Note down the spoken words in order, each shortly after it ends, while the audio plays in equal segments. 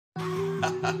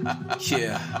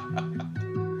Yeah,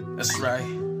 that's right.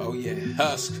 Oh yeah,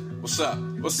 Husk. What's up?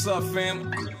 What's up,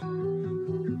 fam?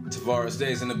 Tavares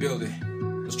Days in the building.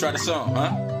 Let's try the song, huh?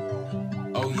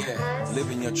 Oh yeah,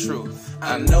 living your truth.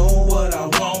 I know what I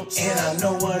want and I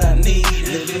know what I need.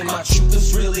 Living my truth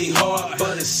is really hard,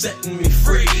 but it's setting me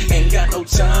free. Ain't got no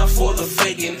time for the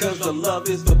faking, cause the love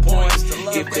is the point.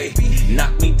 If they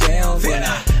knock me down, then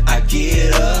I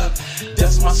get up.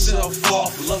 Dust myself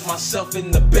off, love myself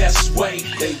in the best way.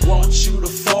 They want you to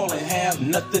fall and have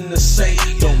nothing to say.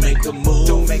 Don't make a move,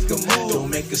 don't make a move, don't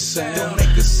make a sound, don't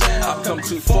make a sound. I've come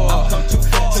too far,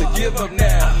 to give up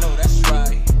now. I know that's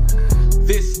right.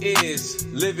 This is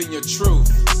Living Your Truth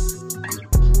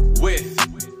with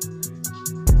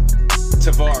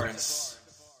Tavares.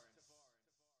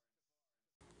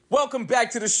 Welcome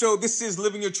back to the show. This is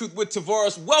Living Your Truth with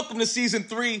Tavares. Welcome to season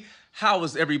 3. How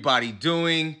is everybody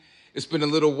doing? It's been a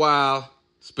little while.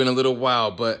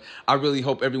 But I really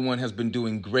hope everyone has been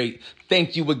doing great.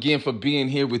 Thank you again for being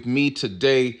here with me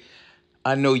today.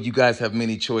 I know you guys have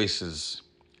many choices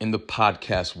in the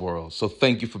podcast world. So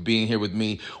thank you for being here with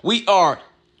me. We are,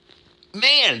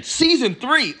 season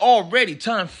 3 already.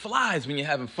 Time flies when you're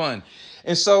having fun.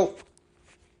 And so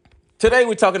today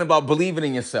we're talking about believing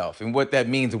in yourself and what that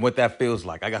means and what that feels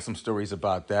like. I got some stories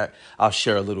about that. I'll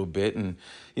share a little bit and,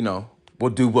 we'll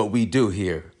do what we do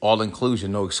here. All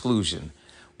inclusion, no exclusion.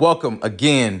 Welcome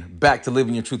again back to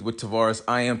Living Your Truth with Tavares.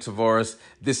 I am Tavares.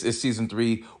 This is season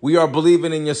 3. We are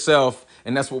believing in yourself,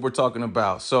 and that's what we're talking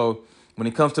about. So when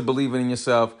it comes to believing in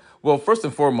yourself, well, first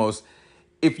and foremost,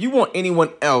 if you want anyone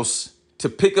else to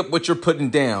pick up what you're putting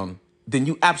down, then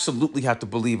you absolutely have to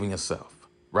believe in yourself,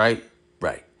 right?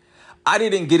 Right. I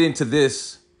didn't get into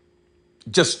this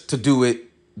just to do it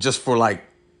just for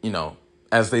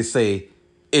as they say,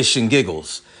 ish and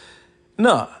giggles.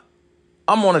 Nah,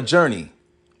 I'm on a journey.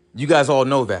 You guys all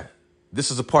know that. This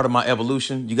is a part of my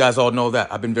evolution. You guys all know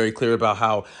that. I've been very clear about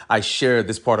how I share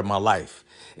this part of my life.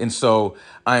 And so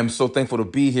I am so thankful to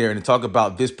be here and to talk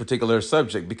about this particular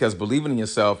subject because believing in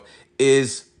yourself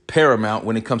is paramount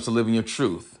when it comes to living your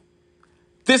truth.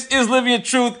 This is Living Your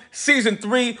Truth, season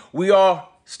 3. We are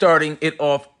starting it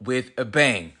off with a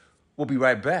bang. We'll be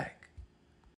right back.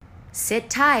 Sit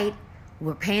tight.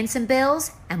 We're paying some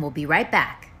bills and we'll be right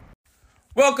back.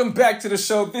 Welcome back to the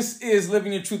show. This is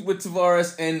Living Your Truth with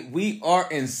Tavares, and we are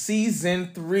in season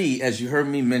 3, as you heard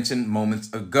me mention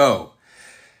moments ago.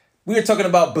 We are talking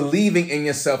about believing in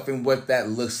yourself and what that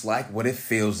looks like, what it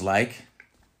feels like.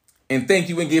 And thank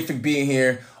you again for being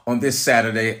here on this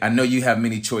Saturday. I know you have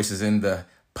many choices in the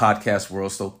podcast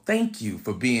world, so thank you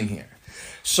for being here.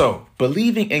 So,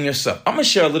 believing in yourself. I'm going to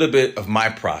share a little bit of my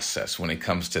process when it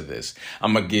comes to this.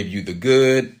 I'm going to give you the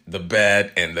good, the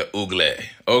bad, and the ugly.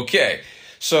 Okay.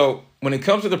 So, when it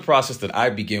comes to the process that I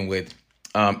begin with,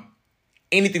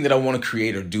 anything that I want to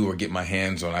create or do or get my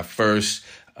hands on, I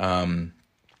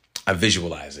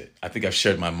visualize it. I think I've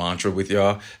shared my mantra with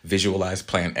y'all: visualize,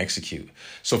 plan, execute.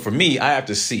 So for me, I have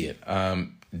to see it.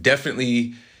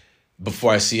 Definitely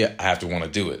before I see it, I have to want to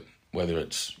do it. Whether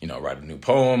it's, write a new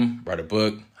poem, write a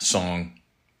book, a song,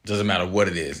 doesn't matter what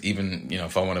it is. Even,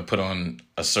 if I want to put on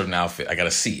a certain outfit, I got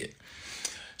to see it.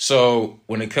 So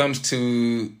when it comes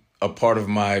to a part of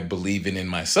my believing in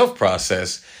myself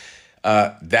process,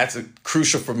 that's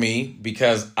crucial for me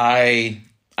because I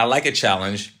like a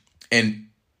challenge, and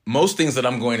most things that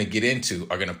I'm going to get into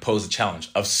are going to pose a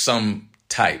challenge of some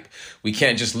type. We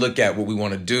can't just look at what we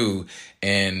want to do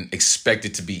and expect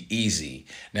it to be easy.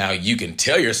 Now, you can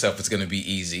tell yourself it's going to be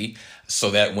easy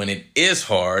so that when it is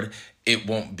hard, it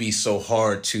won't be so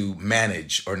hard to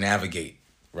manage or navigate,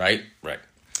 right? Right.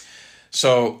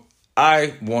 So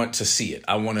I want to see it.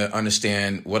 I want to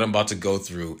understand what I'm about to go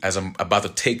through as I'm about to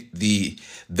take the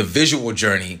visual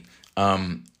journey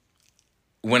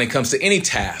when it comes to any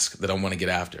task that I want to get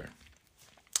after.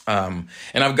 And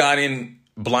I've got in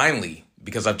blindly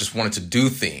because I've just wanted to do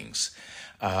things.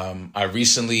 I'm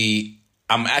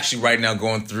actually right now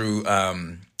going through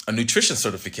a nutrition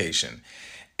certification.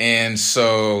 And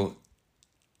so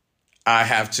I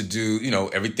have to do,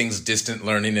 everything's distant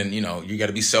learning and, you got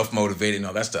to be self-motivated and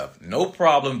all that stuff. No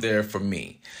problem there for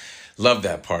me. Love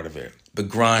that part of it. The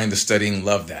grind, the studying,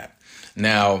 love that.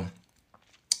 Now,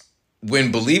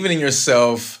 when believing in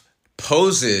yourself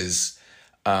poses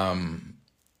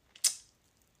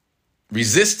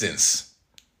resistance,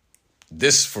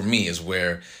 this for me is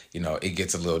where, it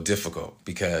gets a little difficult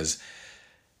because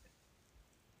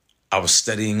I was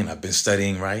studying and I've been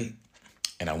studying, right?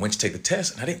 And I went to take the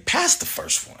test and I didn't pass the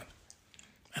first one.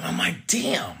 And I'm like,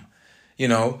 damn,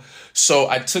 So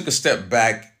I took a step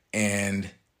back and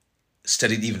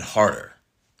studied even harder,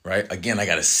 right? Again, I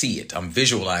got to see it. I'm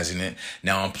visualizing it.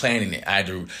 Now I'm planning it. I had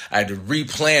to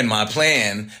replan my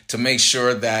plan to make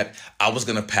sure that I was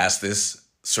going to pass this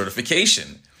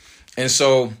certification. And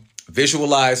so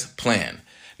visualize, plan.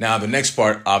 Now, the next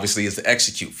part, obviously, is to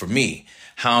execute for me,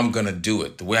 how I'm going to do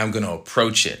it, the way I'm going to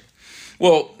approach it.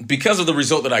 Well, because of the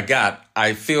result that I got,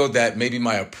 I feel that maybe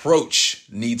my approach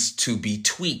needs to be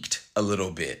tweaked a little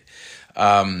bit.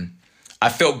 I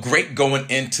felt great going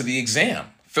into the exam,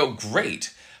 felt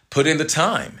great, put in the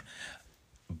time,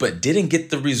 but didn't get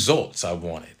the results I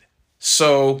wanted.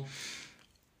 So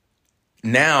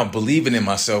now believing in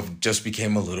myself just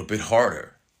became a little bit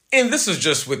harder. And this is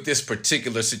just with this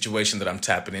particular situation that I'm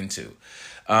tapping into.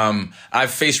 I've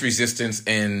faced resistance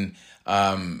in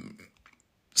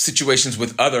situations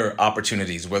with other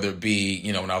opportunities, whether it be,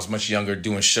 when I was much younger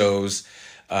doing shows.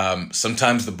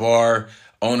 Sometimes the bar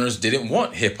owners didn't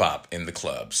want hip hop in the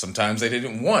club. Sometimes they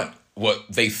didn't want what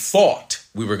they thought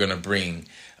we were going to bring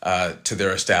to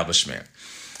their establishment.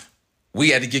 We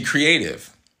had to get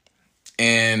creative,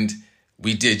 and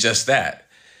we did just that.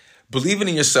 Believing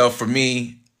in yourself, for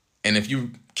me, and if you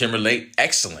can relate,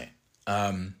 excellent.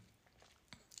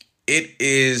 It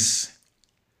is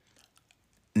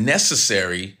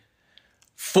necessary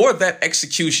for that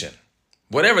execution,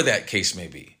 whatever that case may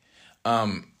be.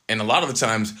 And a lot of the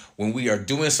times when we are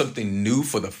doing something new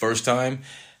for the first time,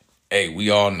 hey,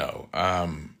 we all know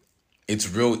it's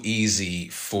real easy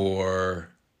for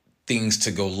things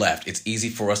to go left. It's easy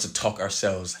for us to talk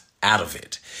ourselves out of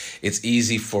it. It's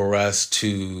easy for us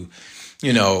to,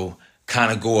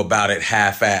 kind of go about it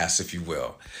half-ass, if you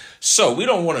will. So we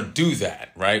don't want to do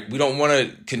that, right? We don't want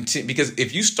to continue, because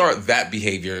if you start that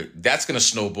behavior, that's going to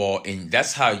snowball, and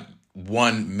that's how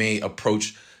one may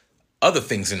approach other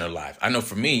things in their life. I know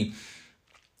for me,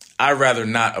 I'd rather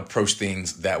not approach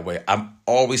things that way. I'm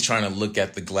always trying to look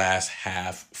at the glass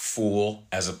half full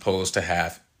as opposed to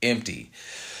half empty.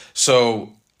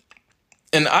 So,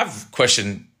 and I've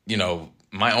questioned,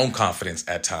 my own confidence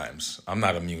at times. I'm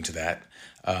not immune to that.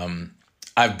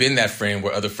 I've been that friend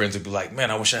where other friends would be like,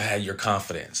 man, I wish I had your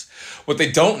confidence. What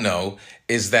they don't know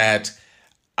is that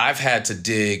I've had to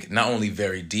dig not only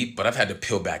very deep, but I've had to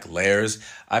peel back layers.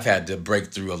 I've had to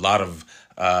break through a lot of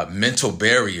mental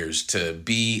barriers to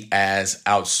be as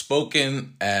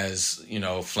outspoken, as,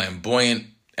 flamboyant,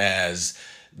 as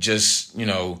just,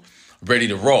 ready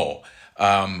to roll.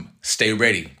 Stay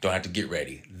ready. Don't have to get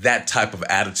ready. That type of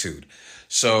attitude.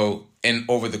 So, and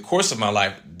over the course of my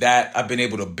life, that I've been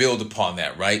able to build upon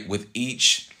that, right? With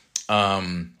each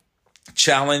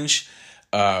challenge,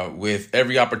 with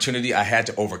every opportunity I had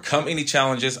to overcome any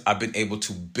challenges, I've been able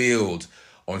to build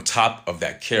on top of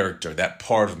that character, that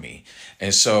part of me.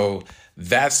 And so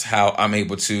that's how I'm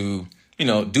able to,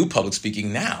 do public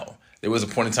speaking now. There was a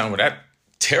point in time where that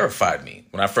terrified me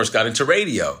when I first got into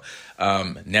radio.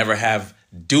 Never have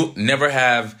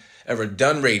ever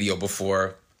done radio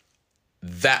before.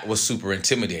 That was super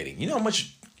intimidating. You know how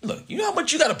much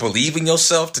you got to believe in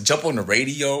yourself to jump on the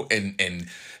radio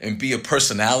and be a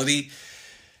personality.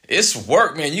 It's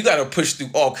work, man. You got to push through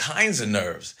all kinds of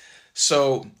nerves.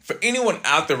 So for anyone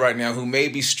out there right now who may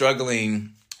be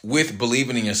struggling with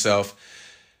believing in yourself,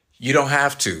 you don't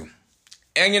have to.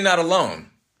 And you're not alone,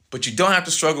 but you don't have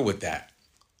to struggle with that.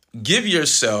 Give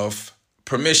yourself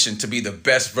permission to be the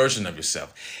best version of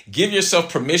yourself. Give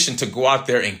yourself permission to go out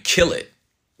there and kill it.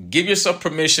 Give yourself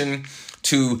permission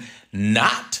to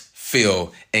not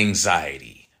feel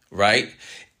anxiety, right?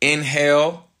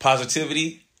 Inhale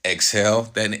positivity, exhale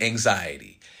that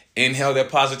anxiety. Inhale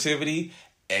that positivity,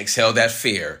 exhale that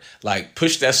fear. Like,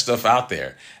 push that stuff out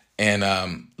there and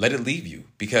let it leave you.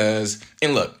 Because,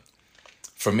 and look,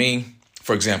 for me,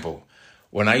 for example,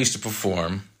 when I used to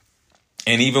perform,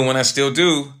 and even when I still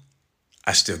do,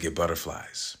 I still get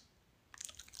butterflies.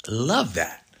 Love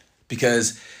that,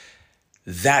 because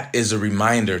that is a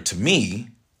reminder to me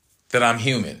that I'm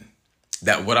human,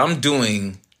 that what I'm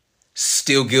doing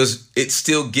still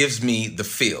gives me the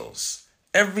feels.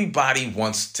 Everybody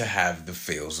wants to have the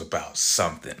feels about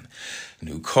something.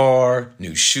 New car,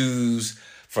 new shoes.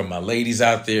 From my ladies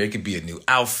out there, it could be a new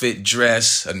outfit,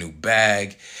 dress, a new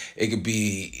bag. It could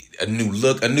be a new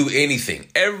look, a new anything.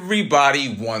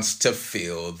 Everybody wants to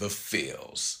feel the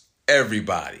feels.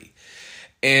 Everybody.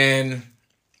 And,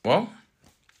 well,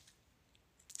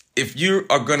 if you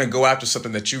are going to go after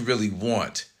something that you really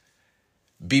want,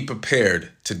 be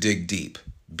prepared to dig deep.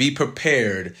 Be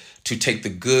prepared to take the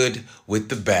good with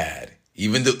the bad,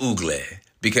 even the ugly,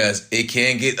 because it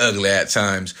can get ugly at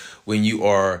times when you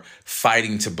are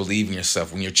fighting to believe in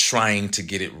yourself, when you're trying to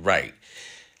get it right.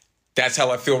 That's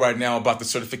how I feel right now about the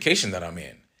certification that I'm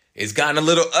in. It's gotten a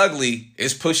little ugly.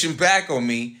 It's pushing back on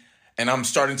me. And I'm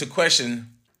starting to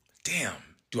question, damn,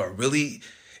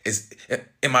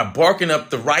 am I barking up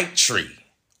the right tree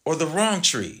or the wrong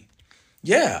tree?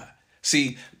 Yeah.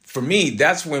 See, for me,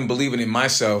 that's when believing in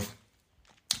myself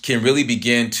can really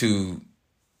begin to,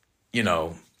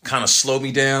 kind of slow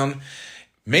me down,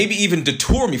 maybe even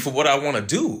detour me for what I want to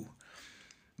do.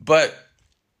 But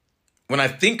when I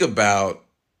think about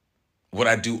what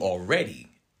I do already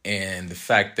and the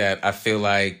fact that I feel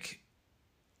like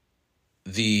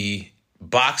the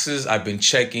boxes I've been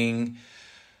checking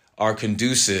are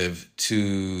conducive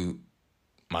to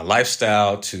my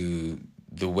lifestyle, to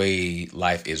the way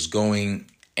life is going,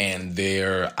 and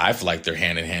I feel like they're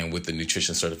hand in hand with the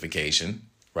nutrition certification,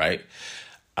 right?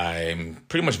 I'm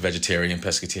pretty much vegetarian,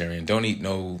 pescatarian, don't eat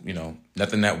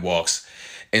nothing that walks.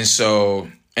 And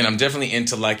I'm definitely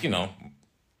into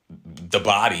the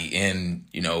body and,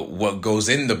 what goes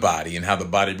in the body and how the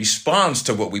body responds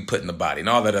to what we put in the body and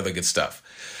all that other good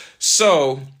stuff.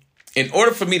 So in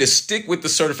order for me to stick with the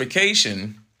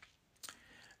certification,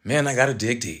 man, I got to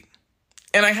dig deep.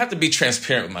 And I have to be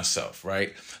transparent with myself,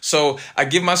 right? So I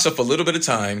give myself a little bit of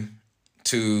time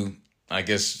to, I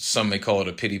guess some may call it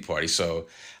a pity party. So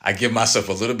I give myself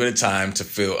a little bit of time to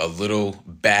feel a little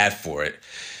bad for it.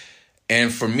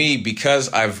 And for me,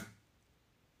 because I've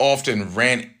often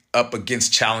ran up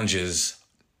against challenges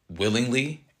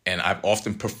willingly, and I've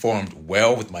often performed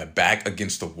well with my back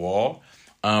against the wall,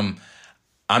 I'm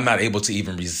not able to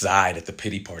even reside at the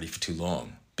pity party for too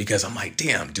long. Because I'm like,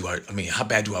 damn, how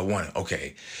bad do I want it?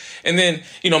 Okay. And then,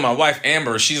 my wife,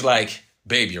 Amber, she's like,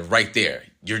 babe, you're right there.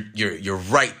 You're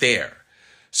right there.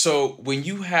 So when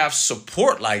you have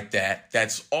support like that,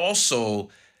 that's also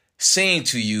saying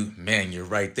to you, man, you're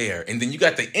right there. And then you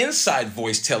got the inside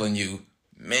voice telling you,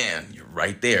 man, you're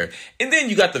right there. And then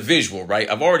you got the visual, right?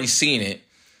 I've already seen it.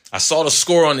 I saw the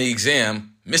score on the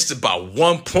exam, missed it by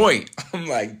 1 point. I'm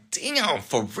like, damn,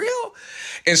 for real?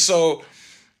 And so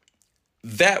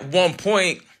that 1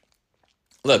 point,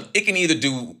 look, it can either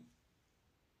do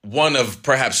one of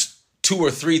perhaps 2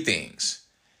 or 3 things.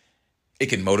 It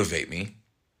can motivate me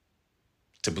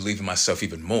to believe in myself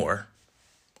even more,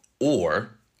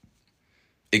 or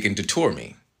it can detour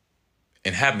me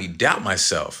and have me doubt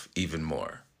myself even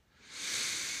more.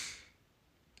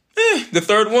 The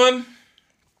third one,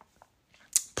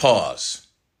 pause,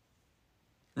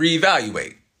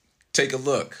 reevaluate, take a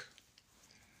look,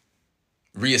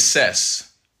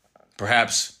 reassess,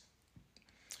 perhaps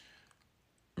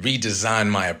redesign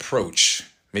my approach,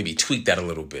 maybe tweak that a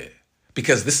little bit,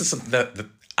 because this is something that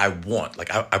I want.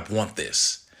 Like, I want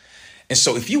this. And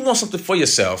so if you want something for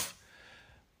yourself,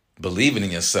 believing in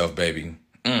yourself, baby,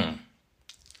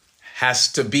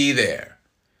 has to be there.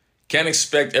 Can't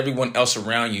expect everyone else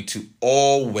around you to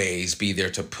always be there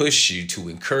to push you, to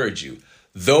encourage you.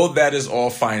 Though that is all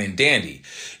fine and dandy,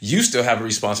 you still have a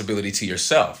responsibility to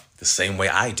yourself, the same way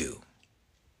I do.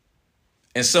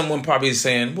 And someone probably is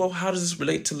saying, well, how does this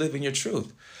relate to living your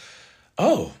truth?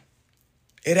 Oh,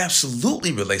 it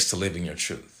absolutely relates to living your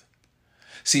truth.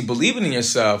 See, believing in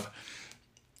yourself,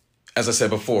 as I said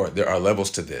before, there are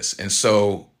levels to this. And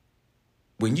so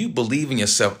when you believe in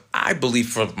yourself, I believe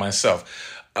for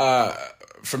myself.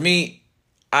 For me,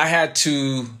 I had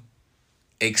to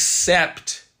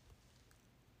accept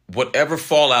whatever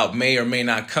fallout may or may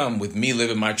not come with me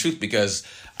living my truth, because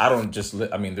I don't just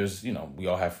there's, we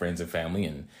all have friends and family,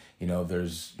 and,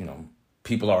 there's,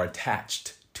 people are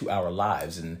attached to our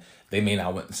lives, and they may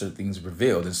not want certain things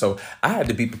revealed. And so I had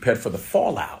to be prepared for the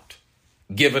fallout,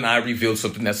 given I revealed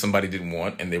something that somebody didn't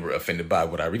want and they were offended by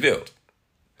what I revealed.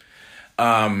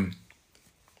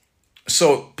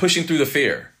 So pushing through the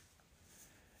fear.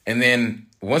 And then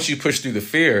once you push through the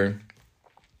fear,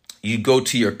 you go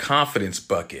to your confidence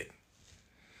bucket.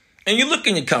 And you look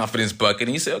in your confidence bucket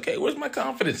and you say, okay, where's my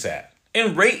confidence at?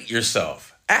 And rate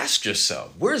yourself. Ask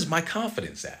yourself, where's my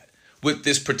confidence at with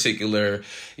this particular,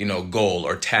 goal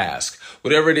or task,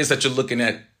 whatever it is that you're looking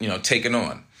at, taking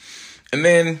on. And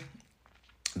then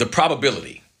the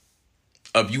probability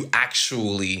of you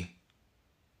actually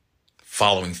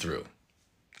following through.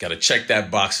 Got to check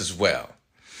that box as well.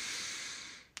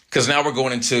 Because now we're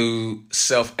going into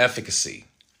self-efficacy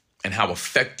and how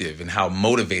effective and how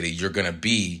motivated you're going to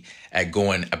be at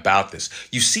going about this.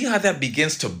 You see how that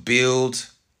begins to build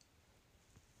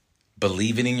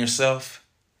believing in yourself?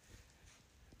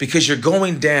 Because you're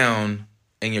going down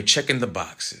and you're checking the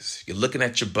boxes. You're looking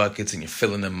at your buckets and you're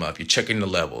filling them up. You're checking the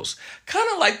levels. Kind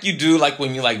of like you do like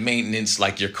when you maintenance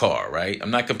like your car, right?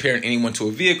 I'm not comparing anyone to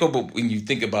a vehicle, but when you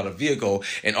think about a vehicle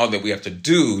and all that we have to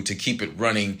do to keep it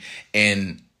running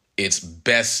in its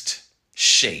best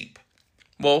shape.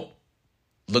 Well,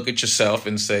 look at yourself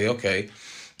and say, okay,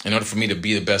 in order for me to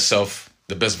be the best self,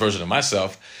 the best version of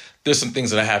myself, there's some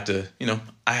things that I have to,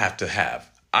 I have to have.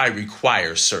 I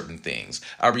require certain things.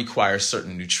 I require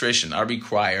certain nutrition. I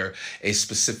require a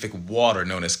specific water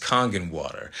known as Kangen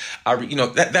water.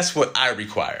 That's what I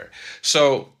require.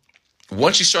 So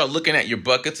once you start looking at your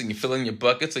buckets and you fill in your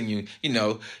buckets and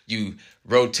you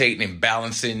rotating and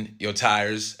balancing your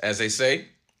tires, as they say,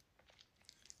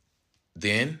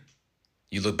 then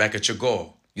you look back at your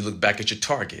goal. You look back at your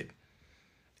target.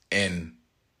 And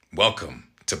welcome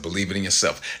to Believe It in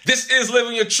Yourself. This is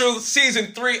Living Your Truth,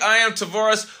 Season 3. I am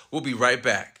Tavares. We'll be right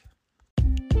back.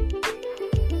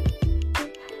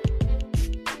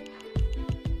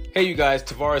 Hey, you guys.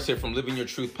 Tavares here from Living Your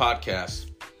Truth podcast.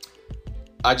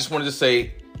 I just wanted to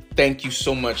say thank you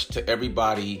so much to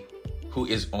everybody who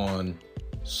is on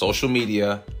social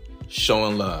media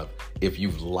showing love. If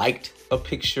you've liked a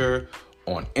picture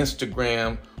on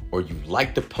Instagram or you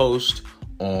liked a post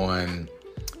on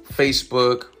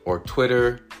Facebook or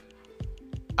Twitter,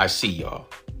 I see y'all.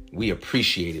 We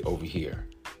appreciate it over here.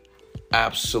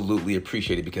 Absolutely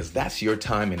appreciate it, because that's your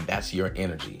time and that's your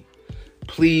energy.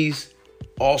 Please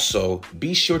also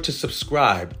be sure to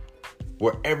subscribe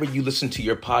wherever you listen to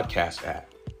your podcast at.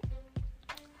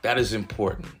 That is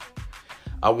important.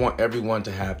 I want everyone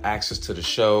to have access to the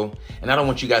show, and I don't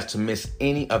want you guys to miss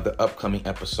any of the upcoming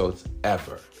episodes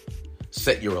ever.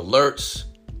 Set your alerts.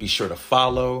 Be sure to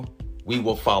follow. We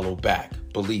will follow back.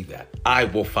 Believe that. I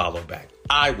will follow back.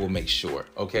 I will make sure.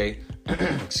 Okay?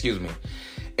 Excuse me.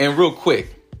 And real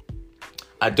quick,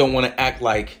 I don't want to act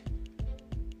like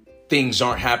things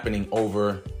aren't happening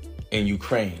over in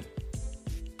Ukraine.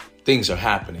 Things are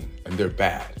happening and they're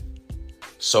bad.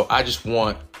 So I just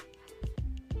want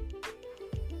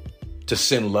to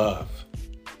send love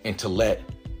and to let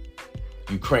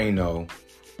Ukraine know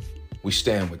we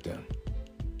stand with them.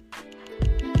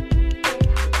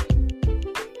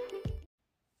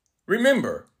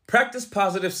 Remember, practice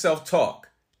positive self-talk.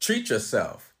 Treat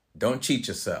yourself. Don't cheat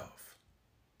yourself.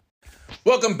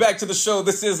 Welcome back to the show.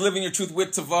 This is Living Your Truth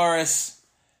with Tavares.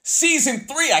 Season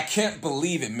 3. I can't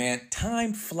believe it, man.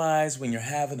 Time flies when you're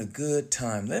having a good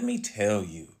time. Let me tell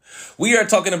you. We are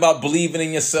talking about believing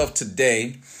in yourself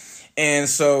today. And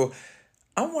so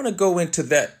I want to go into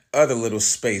that other little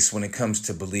space when it comes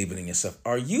to believing in yourself.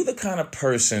 Are you the kind of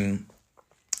person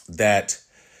that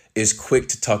is quick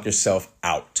to talk yourself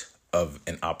out of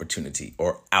an opportunity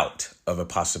or out of a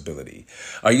possibility?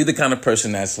 Are you the kind of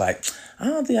person that's like, I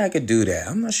don't think I could do that.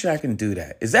 I'm not sure I can do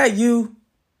that. Is that you?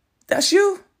 That's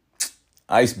you?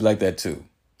 I used to be like that too.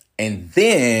 And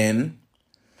then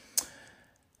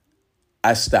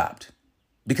I stopped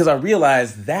because I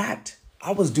realized that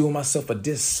I was doing myself a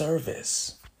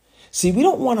disservice. See, we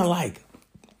don't want to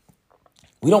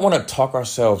talk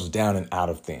ourselves down and out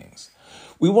of things.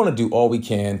 We want to do all we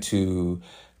can to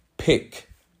pick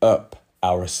up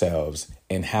ourselves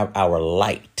and have our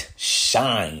light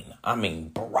shine. I mean,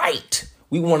 bright.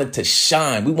 We want it to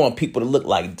shine. We want people to look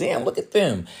like, damn, look at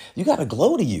them. You got a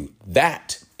glow to you.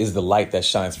 That is the light that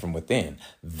shines from within.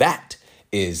 That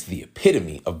is the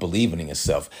epitome of believing in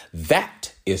yourself.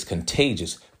 That is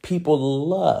contagious. People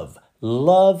love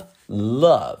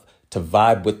to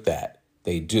vibe with that.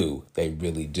 They do. They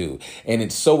really do. And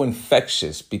it's so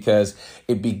infectious because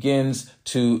it begins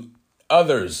to,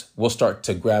 others will start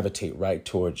to gravitate right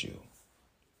towards you.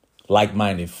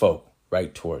 Like-minded folk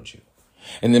right towards you.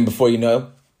 And then before you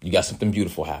know, you got something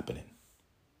beautiful happening.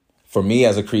 For me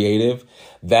as a creative,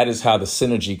 that is how the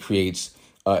synergy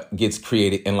gets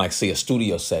created in, like, say, a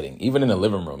studio setting, even in a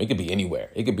living room. It could be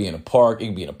anywhere. It could be in a park. It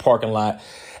could be in a parking lot.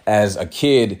 As a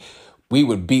kid, we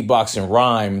would beatbox and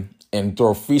rhyme and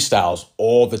throw freestyles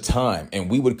all the time. And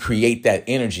we would create that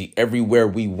energy everywhere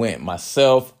we went.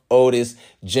 Myself, Otis,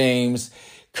 James,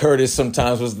 Curtis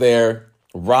sometimes was there.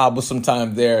 Rob was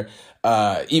sometimes there.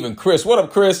 Even Chris. What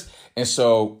up, Chris? And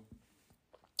so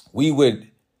we would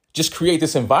just create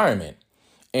this environment.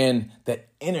 And that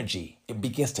energy, it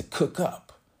begins to cook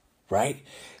up, right?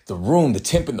 The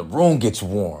temp in the room gets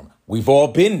warm. We've all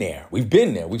been there. We've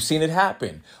been there. We've seen it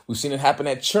happen. We've seen it happen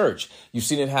at church. You've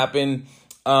seen it happen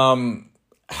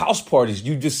house parties.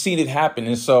 You've just seen it happen.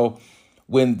 And so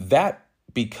when that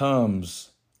becomes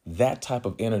that type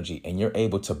of energy and you're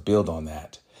able to build on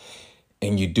that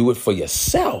and you do it for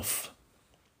yourself,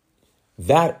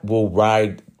 that will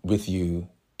ride with you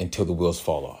until the wheels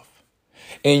fall off.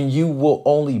 And you will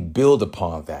only build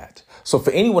upon that. So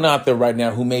for anyone out there right now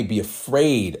who may be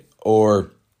afraid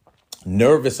or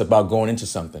nervous about going into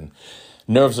something,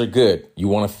 nerves are good. You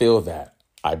want to feel that.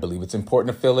 I believe it's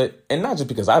important to feel it. And not just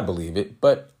because I believe it,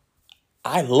 but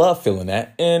I love feeling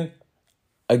that. And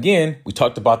again, we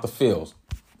talked about the feels.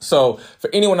 So for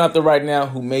anyone out there right now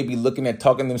who may be looking at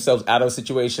talking themselves out of a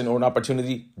situation or an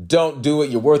opportunity, don't do it.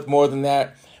 You're worth more than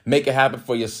that. Make it happen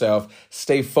for yourself.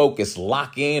 Stay focused,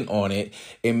 lock in on it,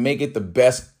 and make it the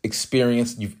best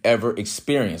experience you've ever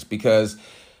experienced. Because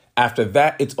after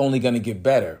that, it's only going to get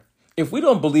better. If we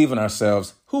don't believe in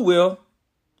ourselves, who will?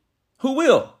 Who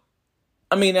will?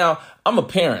 I mean, now, I'm a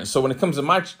parent, so when it comes to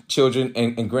my children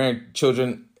and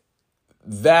grandchildren,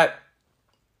 that,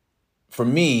 for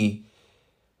me,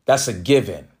 that's a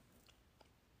given.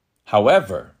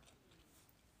 However,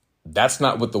 that's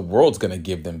not what the world's going to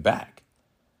give them back.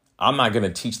 I'm not going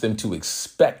to teach them to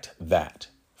expect that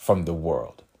from the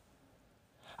world.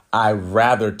 I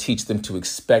rather teach them to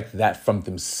expect that from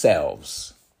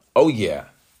themselves. Oh, yeah.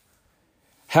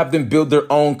 Have them build their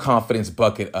own confidence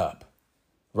bucket up,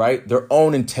 right? Their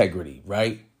own integrity,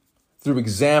 right? Through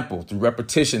example, through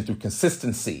repetition, through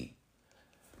consistency,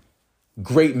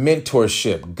 great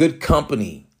mentorship, good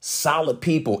company, solid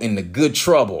people in the good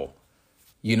trouble,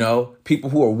 people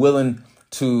who are willing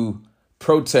to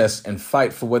protest and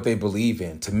fight for what they believe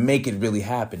in to make it really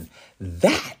happen.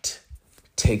 That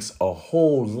takes a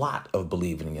whole lot of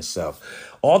believing in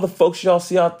yourself. All the folks y'all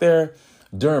see out there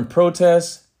during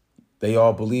protests, they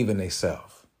all believe in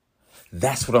themselves.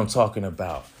 That's what I'm talking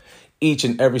about. Each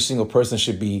and every single person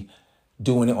should be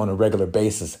doing it on a regular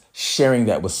basis, sharing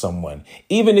that with someone.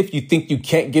 Even if you think you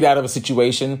can't get out of a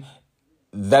situation,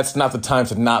 that's not the time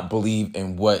to not believe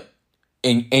in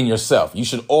in yourself. You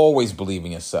should always believe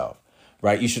in yourself,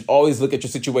 right? You should always look at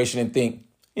your situation and think,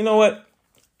 you know what?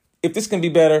 If this can be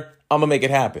better, I'm going to make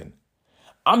it happen.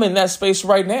 I'm in that space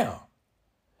right now.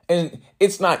 And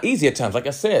it's not easy at times. Like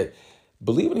I said,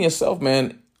 believing in yourself,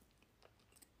 man,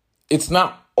 it's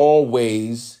not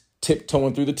always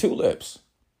tiptoeing through the tulips.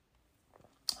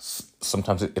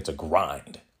 Sometimes it's a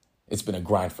grind. It's been a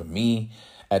grind for me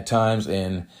at times.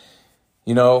 And,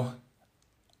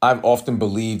 I've often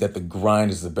believed that the grind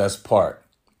is the best part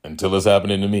until it's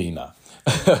happening to me. Nah.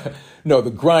 No, the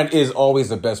grind is always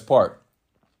the best part.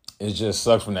 It just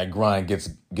sucks when that grind gets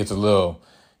a little,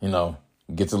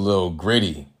 gets a little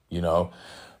gritty,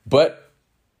 but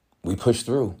we push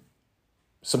through.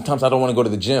 Sometimes I don't want to go to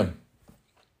the gym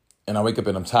and I wake up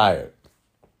and I'm tired,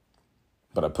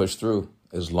 but I push through.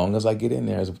 As long as I get in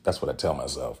there, that's what I tell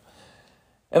myself.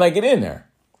 And I get in there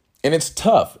and it's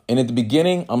tough. And at the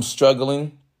beginning, I'm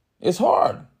struggling. It's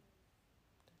hard.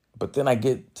 But then I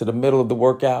get to the middle of the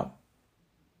workout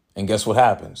and guess what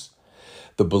happens?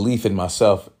 The belief in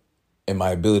myself and my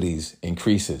abilities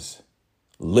increases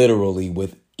literally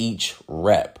with each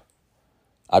rep.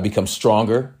 I become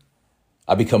stronger.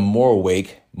 I become more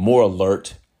awake, more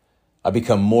alert. I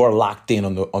become more locked in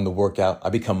on the workout. I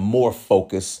become more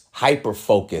focused, hyper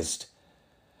focused.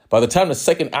 By the time the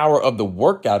second hour of the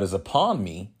workout is upon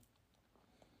me,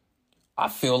 I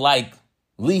feel like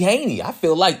Lee Haney. I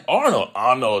feel like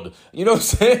Arnold. You know what I'm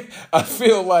saying? I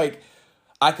feel like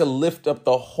I could lift up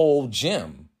the whole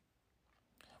gym.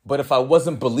 But if I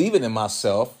wasn't believing in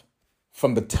myself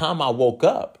from the time I woke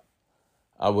up,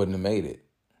 I wouldn't have made it.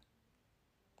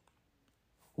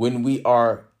 When we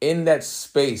are in that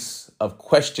space of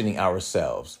questioning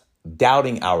ourselves,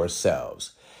 doubting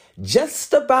ourselves,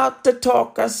 just about to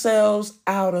talk ourselves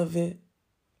out of it,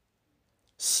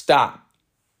 stop.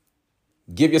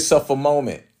 Give yourself a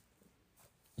moment.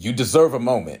 You deserve a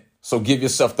moment, so give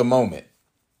yourself the moment.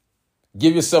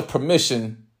 Give yourself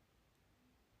permission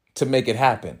to make it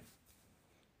happen.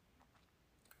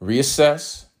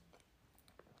 Reassess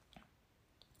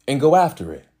and go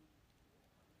after it.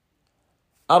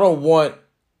 I don't want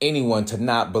anyone to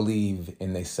not believe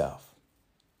in themselves.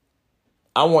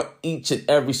 I want each and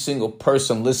every single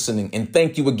person listening, and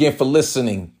thank you again for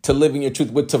listening to Living Your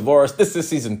Truth with Tavares. This is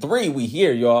season 3. We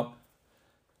here, y'all.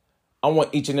 I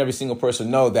want each and every single person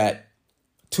to know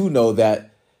that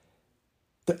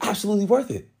they're absolutely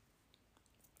worth it.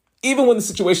 Even when the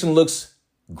situation looks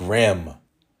grim.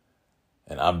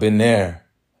 And I've been there.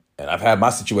 And I've had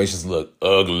my situations look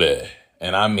ugly.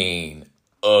 And I mean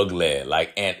ugly,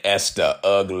 like Aunt Esther,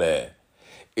 ugly.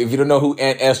 If you don't know who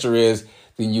Aunt Esther is,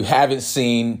 then you haven't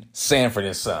seen Sanford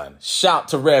and Son. Shout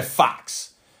to Red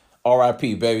Fox.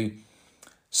 R.I.P., baby.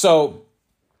 So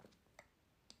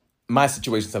my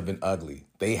situations have been ugly.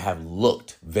 They have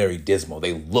looked very dismal.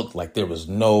 They looked like there was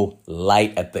no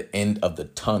light at the end of the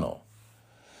tunnel.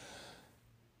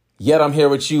 Yet I'm here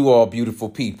with you all, beautiful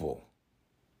people.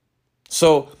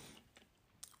 So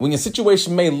when your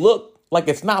situation may look like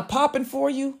it's not popping for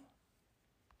you,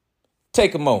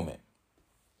 take a moment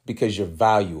because you're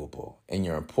valuable and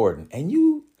you're important. And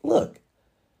you,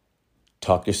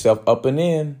 talk yourself up and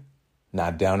in,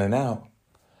 not down and out.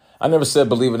 I never said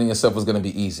believing in yourself was going to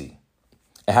be easy.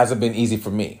 It hasn't been easy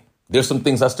for me. There's some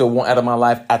things I still want out of my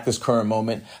life at this current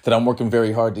moment that I'm working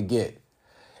very hard to get.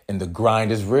 And the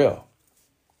grind is real.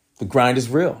 The grind is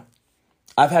real.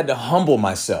 I've had to humble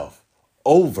myself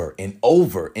over and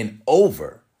over and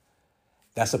over.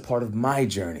 That's a part of my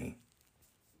journey.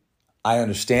 I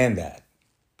understand that.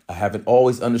 I haven't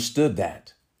always understood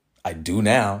that. I do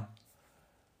now.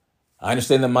 I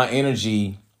understand that my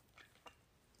energy,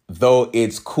 though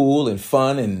it's cool and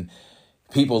fun and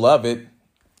people love it,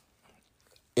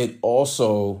 it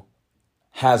also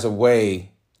has a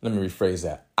way, let me rephrase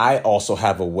that. I also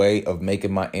have a way of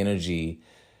making my energy,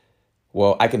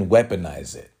 well, I can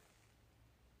weaponize it.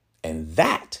 And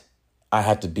that I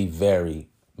have to be very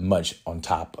much on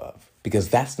top of, because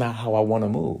that's not how I want to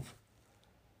move.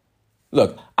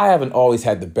 Look, I haven't always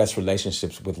had the best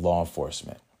relationships with law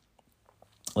enforcement.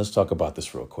 Let's talk about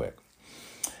this real quick.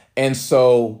 And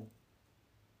so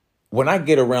when I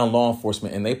get around law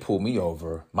enforcement and they pull me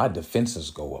over, my defenses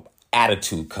go up.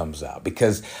 Attitude comes out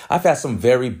because I've had some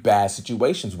very bad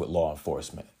situations with law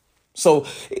enforcement. So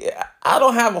I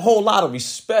don't have a whole lot of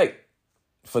respect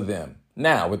for them.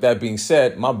 Now, with that being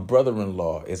said, my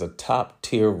brother-in-law is a top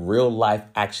tier real life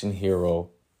action hero,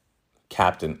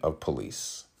 captain of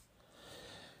police.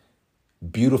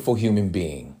 Beautiful human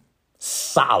being,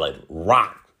 solid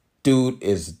rock. Dude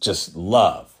is just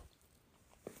love.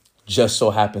 Just so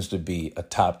happens to be a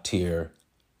top tier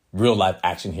real life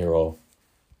action hero,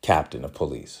 captain of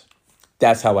police.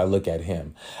 That's how I look at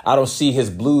him. I don't see his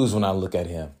blues when I look at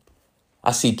him.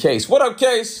 I see Case. What up,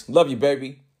 Case? Love you,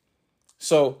 baby.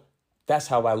 So that's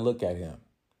how I look at him.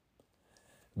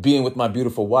 Being with my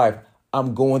beautiful wife,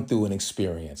 I'm going through an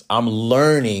experience. I'm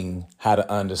learning how to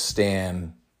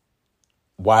understand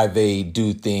why they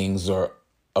do things or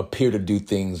appear to do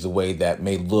things the way that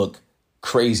may look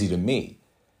crazy to me.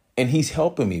 And he's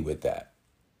helping me with that.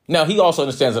 Now, he also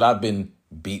understands that I've been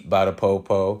beat by the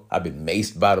popo. I've been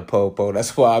maced by the popo.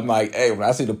 That's why I'm like, hey, when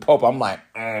I see the popo, I'm like,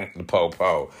 the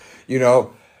popo, you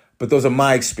know. But those are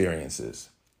my experiences.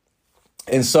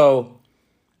 And so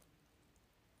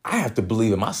I have to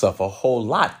believe in myself a whole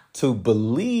lot to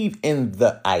believe in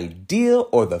the idea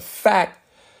or the fact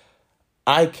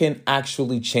I can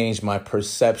actually change my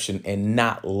perception and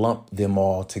not lump them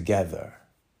all together.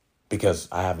 Because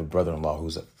I have a brother-in-law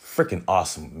who's a freaking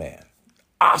awesome man.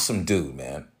 Awesome dude,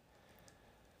 man.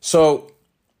 So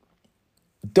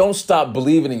don't stop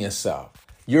believing in yourself.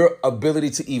 Your ability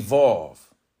to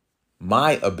evolve.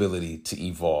 My ability to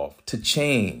evolve, to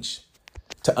change,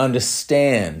 to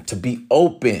understand, to be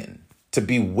open, to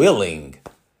be willing.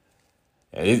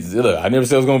 Look, I never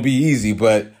said it was going to be easy,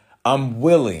 but I'm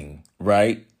willing,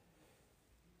 right?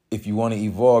 If you want to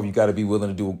evolve, you got to be willing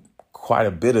to do quite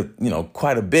a bit.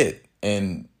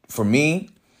 And for me,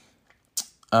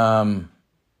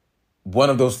 one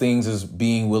of those things is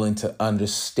being willing to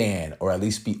understand or at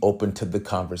least be open to the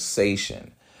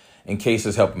conversation. And Case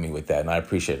is helping me with that. And I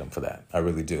appreciate him for that. I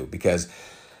really do. Because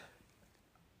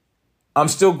I'm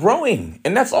still growing.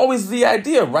 And that's always the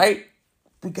idea, right?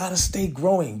 We got to stay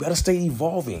growing. We got to stay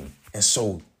evolving. And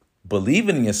so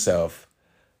believing in yourself,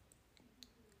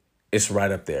 it's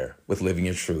right up there with living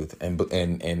your truth and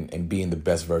being the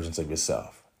best versions of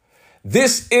yourself.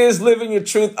 This is Living Your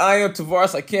Truth. I am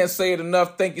Tavares. I can't say it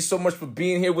enough. Thank you so much for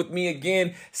being here with me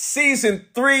again. Season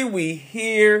 3, we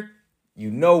here.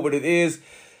 You know what it is.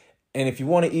 And if you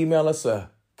want to email us a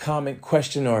comment,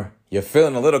 question, or you're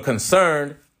feeling a little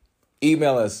concerned,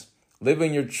 email us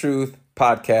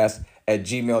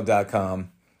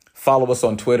livingyourtruthpodcast@gmail.com. Follow us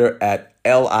on Twitter at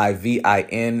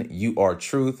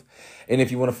LIVINURTruth. And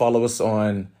if you want to follow us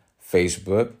on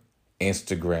Facebook,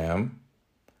 Instagram,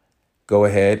 go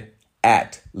ahead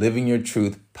at Living Your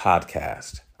Truth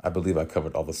Podcast. I believe I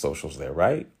covered all the socials there,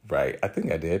 right? Right. I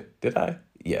think I did. Did I?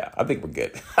 Yeah, I think we're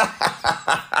good.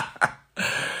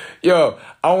 Yo,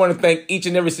 I want to thank each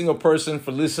and every single person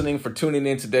for listening, for tuning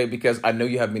in today, because I know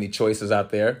you have many choices out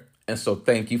there. And so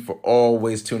thank you for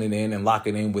always tuning in and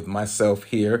locking in with myself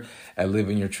here at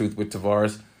Living Your Truth with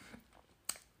Tavares.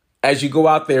 As you go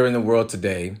out there in the world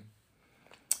today,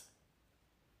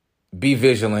 be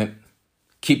vigilant.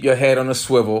 Keep your head on a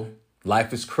swivel.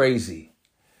 Life is crazy.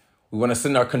 We want to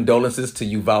send our condolences to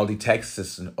Uvalde,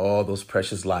 Texas, and all those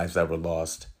precious lives that were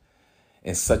lost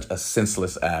in such a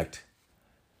senseless act.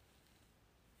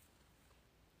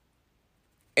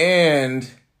 And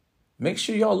make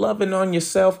sure y'all loving on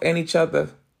yourself and each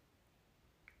other.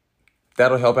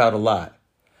 That'll help out a lot.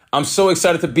 I'm so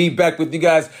excited to be back with you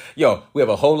guys. Yo, we have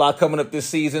a whole lot coming up this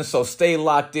season, so stay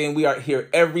locked in. We are here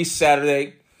every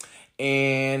Saturday.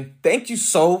 And thank you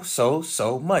so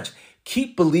much.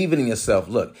 Keep believing in yourself.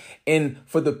 Look, and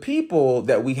for the people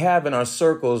that we have in our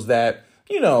circles that,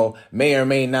 may or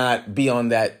may not be on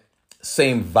that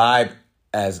same vibe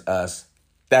as us,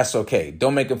 that's okay.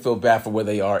 Don't make them feel bad for where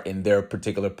they are in their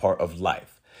particular part of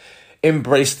life.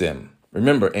 Embrace them.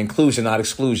 Remember, inclusion, not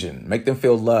exclusion. Make them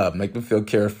feel loved. Make them feel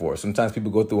cared for. Sometimes people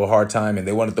go through a hard time and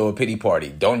they want to throw a pity party.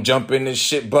 Don't jump in this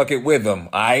shit bucket with them,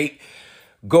 all right?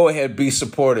 Go ahead, be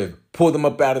supportive. Pull them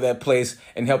up out of that place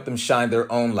and help them shine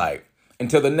their own light.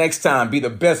 Until the next time, be the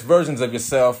best versions of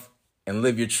yourself and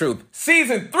live your truth.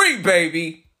 Season 3,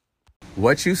 baby.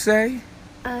 What you say?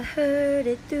 I heard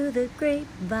it through the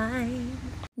grapevine.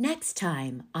 Next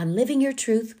time on Living Your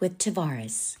Truth with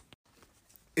Tavares.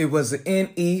 It was an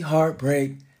NE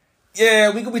heartbreak.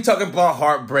 Yeah, we could be talking about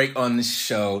heartbreak on the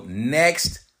show.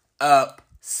 Next up,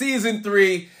 season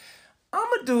 3. I'm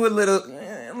going to do a little,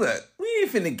 look, we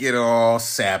ain't finna get all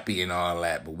sappy and all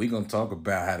that, but we going to talk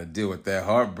about how to deal with that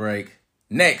heartbreak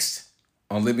next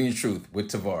on Living Your Truth with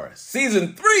Tavares.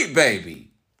 Season 3, baby.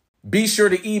 Be sure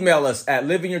to email us at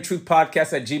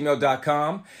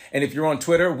livingyourtruthpodcast@gmail.com. And if you're on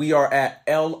Twitter, we are at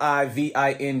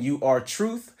LIVINUR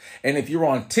Truth. And if you're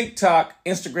on TikTok,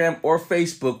 Instagram, or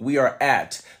Facebook, we are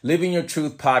at Living Your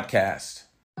Truth Podcast.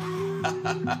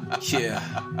 Yeah,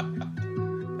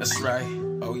 that's right.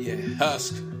 Oh yeah,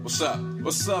 Husk, what's up?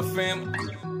 What's up, fam?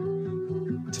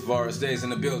 Tavares Days in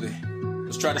the building.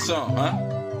 Let's try the song, huh?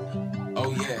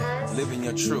 Oh yeah, living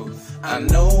your truth. I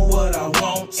know what I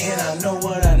want and I know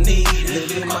what I need.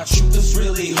 Living my truth is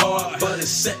really hard, but it's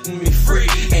setting me free.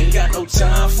 Ain't got no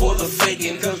time for the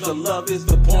faking, cause the love is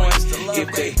the point. If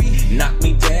they knock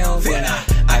me down, then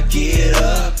I get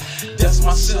up. Dust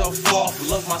myself off,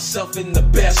 love myself in the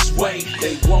best way.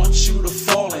 They want you to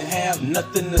fall and have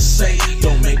nothing to say.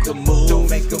 Don't make a move, don't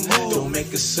make a move, don't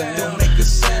make a sound, don't make a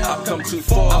sound. I've come too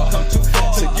far,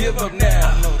 to give up now.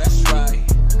 I know that's right.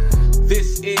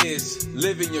 This is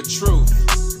Living Your Truth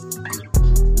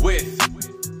with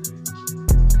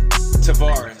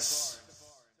Tavares.